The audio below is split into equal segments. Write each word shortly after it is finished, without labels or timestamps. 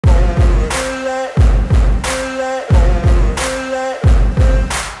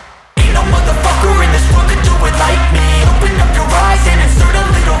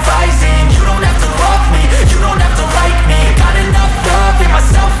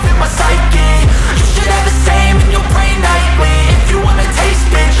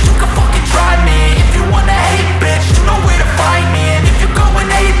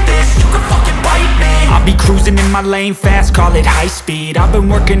my lane fast, call it high speed. I've been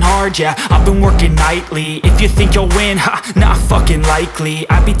working hard, yeah, I've been working nightly. If you think you'll win, ha, not fucking likely.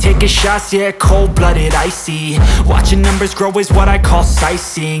 I be taking shots, yeah, cold-blooded, icy. Watching numbers grow is what I call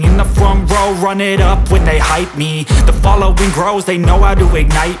sightseeing. In the front row, run it up when they hype me. The following grows, they know how to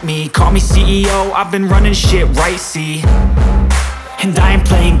ignite me. Call me CEO, I've been running shit right, see. And I ain't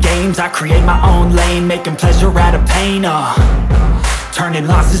playing games, I create my own lane, making pleasure out of pain, turning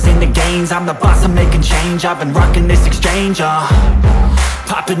losses into gains. I'm the boss, I'm making change. I've been rocking this exchange,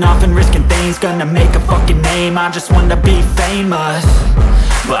 popping off and risking things. Gonna make a fucking name, I just wanna be famous.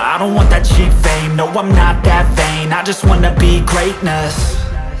 But I don't want that cheap fame, no, I'm not that vain. I just wanna be greatness.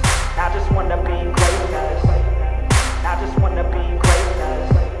 I just wanna be greatness. I just wanna be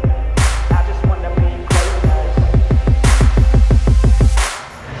greatness. I just wanna be greatness.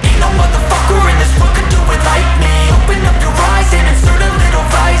 Ain't no motherfucker in this world could do it like me. Open up your eyes and insert a little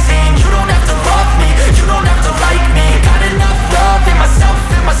rising. You don't have to love me, you don't have to like me. Got enough love in myself,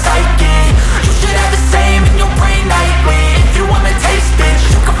 in my psyche. You should have the same in your brain nightly. If you wanna taste, bitch,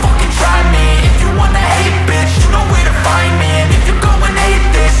 you can fucking try me. If you wanna hate, bitch, you know where to find me. And if you go and hate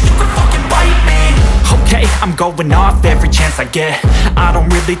this, you can fucking bite me. Okay, I'm going off every chance I get. I don't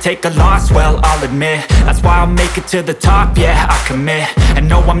really take a loss, well, I'll admit. That's why I'll make it to the top, yeah, I commit. And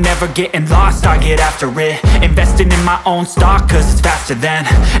no, I'm never getting lost, I get after it. Investing in my own stock, cause it's faster than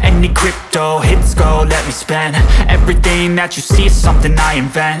any crypto hits go, let me spend. Everything that you see is something I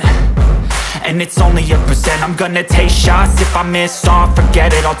invent. And it's only a percent. I'm gonna take shots. If I miss all,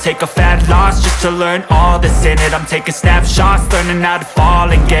 forget it. I'll take a fat loss just to learn all that's in it. I'm taking snapshots, learning how to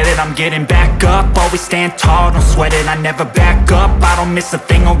fall and get it. I'm getting back up, always stand tall, don't sweat it. I never back up, I don't miss a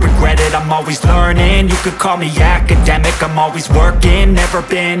thing or regret it. I'm always learning, you could call me academic. I'm always working, never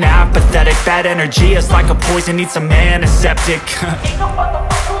been apathetic. Bad energy is like a poison, needs some antiseptic. Ain't no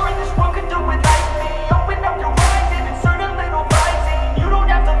motherfucker in this world could do it like me. Open up your eyes and insert a little rising. You don't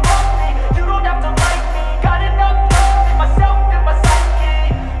have to love me, you don't have to like me. Got enough love in myself, in my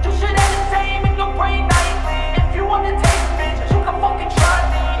psyche. You should have the same in your brain nightly. If you wanna taste, bitch, you can fucking try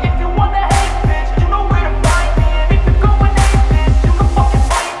me. If you wanna hate, bitch, you know where to find me. And if you go and hate this, you can fucking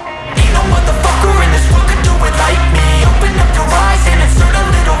fight me. Ain't no motherfucker in this world could do it like me. Open up your eyes and insert a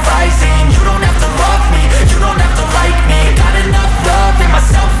little rising. You don't have to love me, you don't have to like me. Got enough love in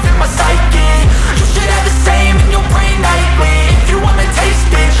myself, in my psyche. You should have the same in your brain nightly. If you wanna taste,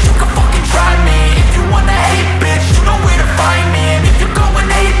 bitch, you can fucking try me. If you wanna hate, bitch, you know where to find me. And if you go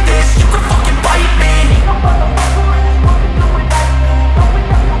and hate this, you can fucking bite me. Ain't no motherfucker in this world can do it like me. Open up your eyes and insert a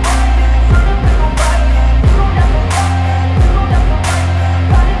little rising. You don't have to love me, you don't have to like me. Got enough love in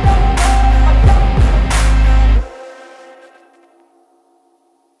myself.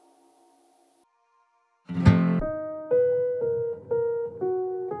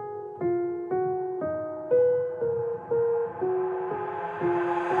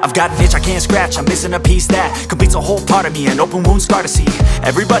 I've got an itch I can't scratch, I'm missing a piece that completes a whole part of me, an open wound scar to see.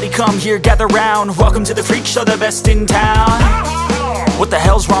 Everybody come here, gather round, welcome to the freak show, the best in town. What the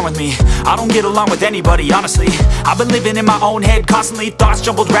hell's wrong with me? I don't get along with anybody, honestly. I've been living in my own head constantly, thoughts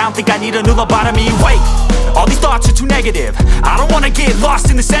jumbled round, think I need a new lobotomy. Wait, all these thoughts are too negative. I don't wanna get lost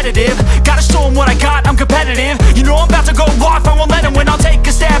in the sedative. Gotta show them what I got, I'm competitive. You know I'm about to go off, I won't let them win. I'll take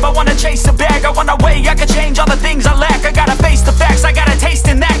a stab, I wanna chase a bag. I wanna weigh, I can change all the things I lack. I gotta face the facts, I got a taste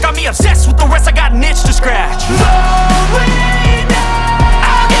in that. Got me obsessed with the rest, I got an itch to scratch. Lonely now,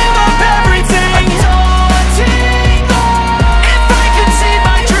 I'll give up everything. Daunting though, if I could see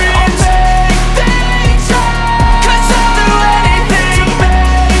my dreams, I'll make things right. 'Cause I'll do anything to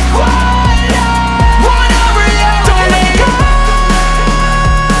make what I want a reality. Don't let go,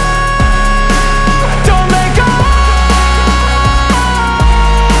 don't let go.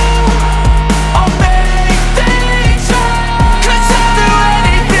 I'll make things right. 'Cause I'll do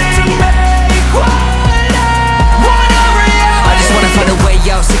anything to make what I want a reality. I just wanna find a way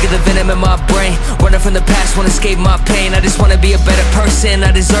out, sick of the venom in my brain. Running from the past, wanna escape my pain. I just wanna be a better person,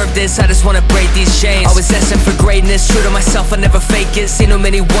 I deserve this. I just wanna break these chains. Always asking for greatness, true to myself, I never fake it. Seen too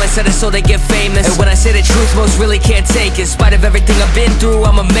many once that I so they get famous. And when I say the truth, most really can't take it. In spite of everything I've been through,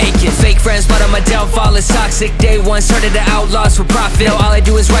 I'ma make it. Fake friends, but on my downfall is toxic. Day one, started the outlaws for profit. Now all I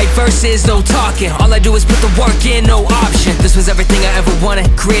do is write verses, no talking. All I do is put the work in, no option. This was everything I ever wanted.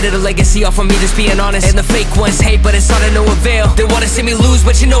 Created a legacy off of me, just being honest. And the fake ones hate, but it's all to no avail. They wanna see me lose,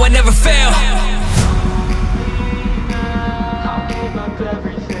 but you know I never fail. I'll give up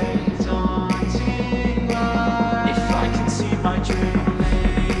everything, daunting if I can see my dream,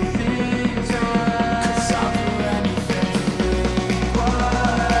 make things right. 'Cause I'll do anything, make what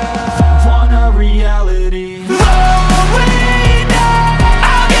I want a reality. Lonely now,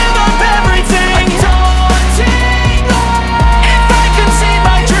 I'll give up everything, daunting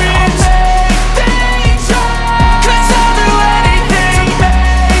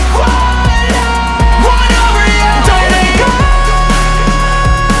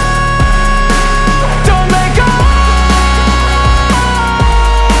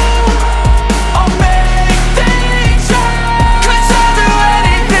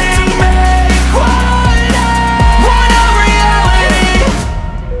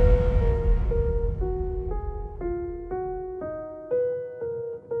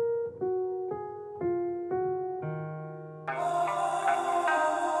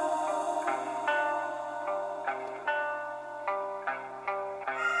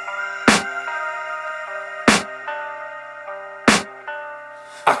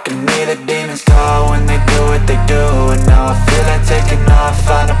I can hear the demons call when they do what they do. And now I feel like taking off,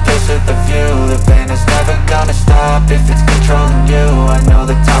 find a place with a view. The pain is never gonna stop if it's controlling you. I know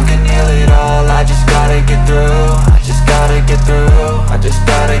that time can heal it all, I just gotta get through. I just gotta get through, I just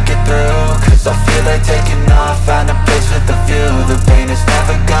gotta get through. Cause I feel like taking off, find a place with a view. The pain is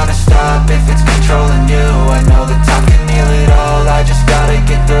never gonna stop if it's controlling you. I know that time can heal it all, I just gotta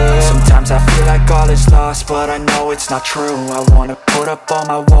get through. Sometimes I feel like all is lost, but I know it's not true. I wanna put up all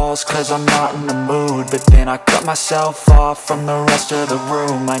my walls cause I'm not in the mood, but then I cut myself off from the rest of the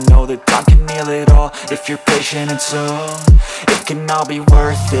room. I know that time can heal it all if you're patient and soon it can all be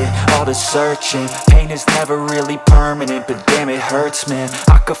worth it, all the searching. Pain is never really permanent, but damn it hurts, man.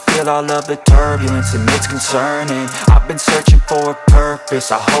 I could feel all of the turbulence and it's concerning. I've been searching for a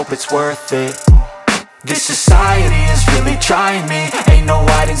purpose, I hope it's worth it. This society is really trying me. Ain't no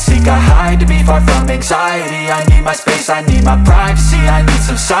hide and seek, I hide to be far from anxiety. I need my space, I need my privacy, I need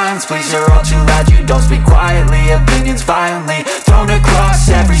some silence, please. You're all too loud, you don't speak quietly. Opinions violently thrown across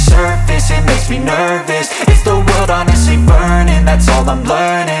every surface, it makes me nervous. Is the world honestly burning? That's all I'm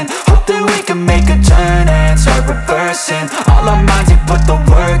learning. Hope that we can make a turn and start reversing. All our minds and put the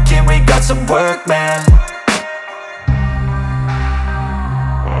work in, we got some work, man.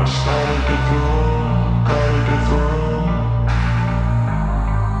 I started to do.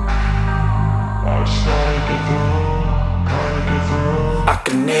 I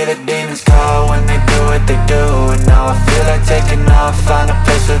can hear the demons call when they do what they do. And now I feel like taking off, find a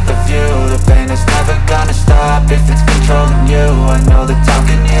place with a view. The pain is never gonna stop if it's controlling you. I know that time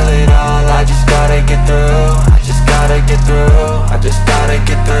can heal it all, I just gotta get through. I just gotta get through, I just gotta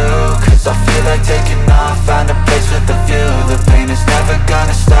get through. Cause I feel like taking off, find a place with a view. The pain is never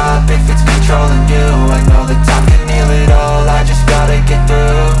gonna stop if it's controlling you. I know that time can heal it all, I just gotta get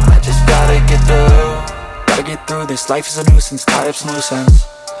through. I just gotta get through. Gotta get through this, life is a nuisance, tie up some loose ends.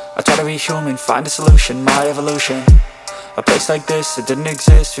 I try to be human, find a solution, my evolution. A place like this, it didn't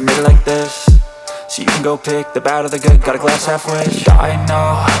exist, we made it like this. So you can go pick the bad or the good, got a glass halfway. I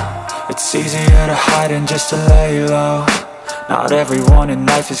know, it's easier to hide than just to lay low. Not everyone in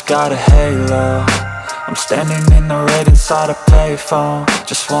life has got a halo. I'm standing in the red inside a payphone,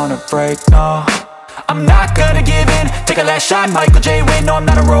 just wanna break, no. I'm not gonna give in, take a last shot, Michael J. Win. No, I'm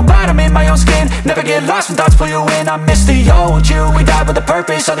not a robot, I'm in my own skin. Never get lost when thoughts pull you in. I miss the old you, we died with a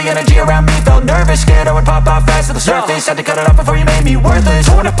purpose. All the energy around me felt nervous, scared I would pop out fast to the surface. Had to cut it off before you made me worthless.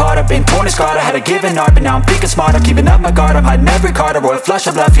 Torn apart, I've been torn and scarred. I had a given art, but now I'm thinking smart. I'm keeping up my guard, I'm hiding every card. A royal flush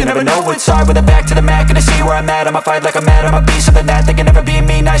of love, you never know what's hard. With a back to the mat, gonna see where I'm at. I'ma fight like I'm mad, I'ma be something that they can never be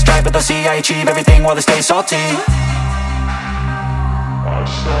me. Nice try, but they'll see I achieve everything while they stay salty. I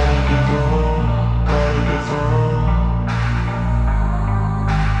started to go.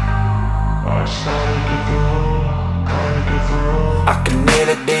 I can hear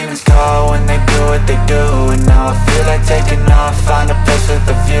the demons call when they do what they do. And now I feel like taking off, find a place with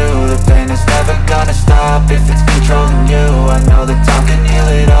a view. The pain is never gonna stop if it's controlling you. I know that time can heal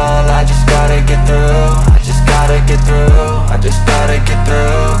it all, I just gotta get through. I just gotta get through, I just gotta get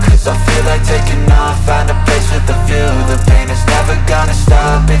through. Cause I feel like taking off, find a place with a view. The pain is never gonna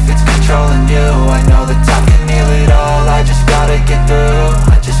stop if it's controlling you. I know that time can heal it all, I just gotta get through.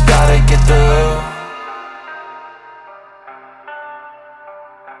 I just gotta get through.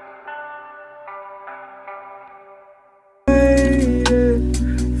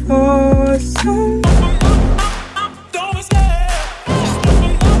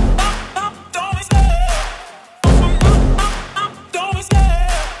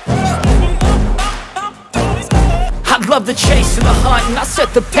 Love the chase and the hunt, and I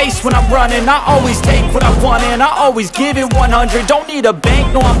set the pace when I'm running. I always take what I want and I always give it 100. Don't need a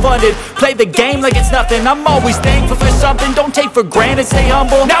bank, no I'm funded. Play the game like it's nothing. I'm always thankful for something. Don't take for granted, stay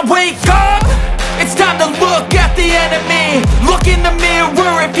humble. Now wake up! It's time to look at the enemy. Look in the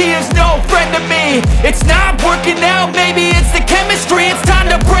mirror if he is no friend to me. It's not working out, maybe it's the chemistry. It's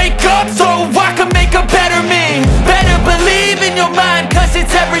time to break up so I can make a better me. Better believe in your mind, cause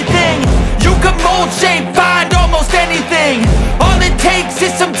it's everything. You can mold, shape, find almost anything. All it takes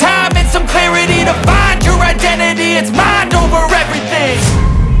is some time and some clarity to find your identity. It's mind over everything.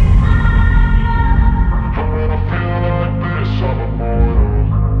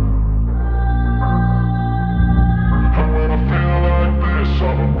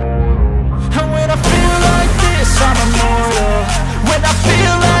 And when I feel like this, I'm immortal. When I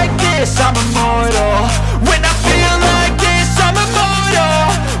feel like this, I'm immortal. When I feel like this, I'm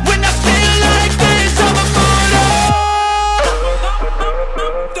immortal. When I feel like this, I'm immortal.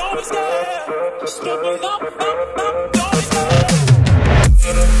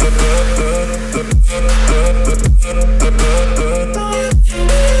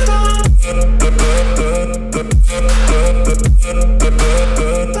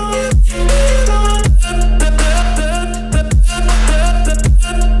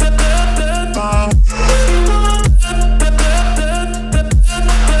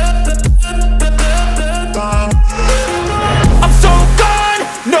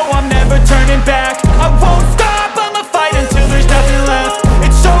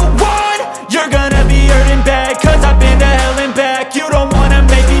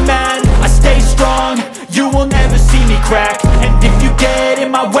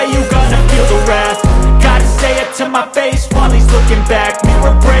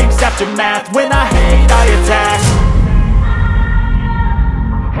 aftermath. When I hate, I attack.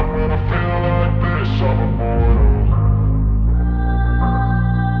 And when I feel like this, I'm immortal.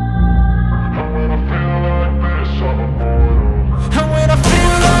 When I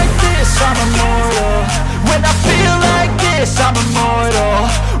feel like this, I'm immortal. When I feel like this,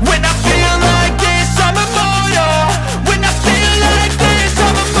 I'm immortal. When I feel like this,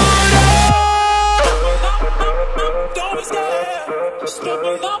 I'm immortal. Don't be scared. Just look me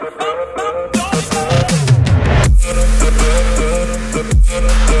up. Don't be scared.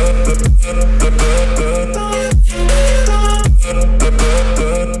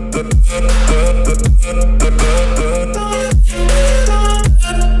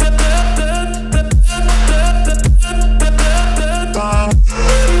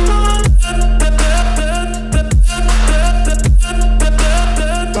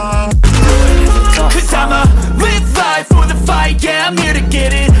 I'm here to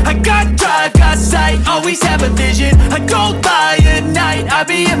get it. I got drive, got sight, always have a vision. I don't lie at night, I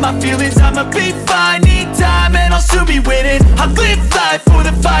be in my feelings. I'ma be fine, need time and I'll soon be winning. I live life for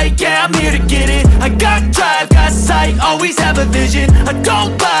the fight, yeah, I'm here to get it. I got drive, got sight, always have a vision. I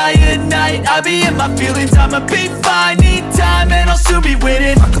don't lie at night, I be in my feelings. I'ma be fine, need time and I'll soon be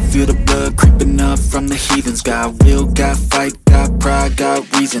winning. I can feel the blood creeping up from the heathens. Got will, got fight, got pride,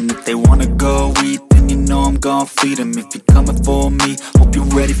 got reason. If they wanna go eat, then you know I'm gon' feed them. If you're coming for me, hope you're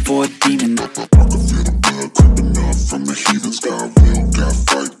ready for a demon. I can feel the blood creeping up from the heathens. Got will, got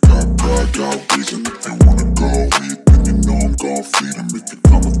fight, got pride, got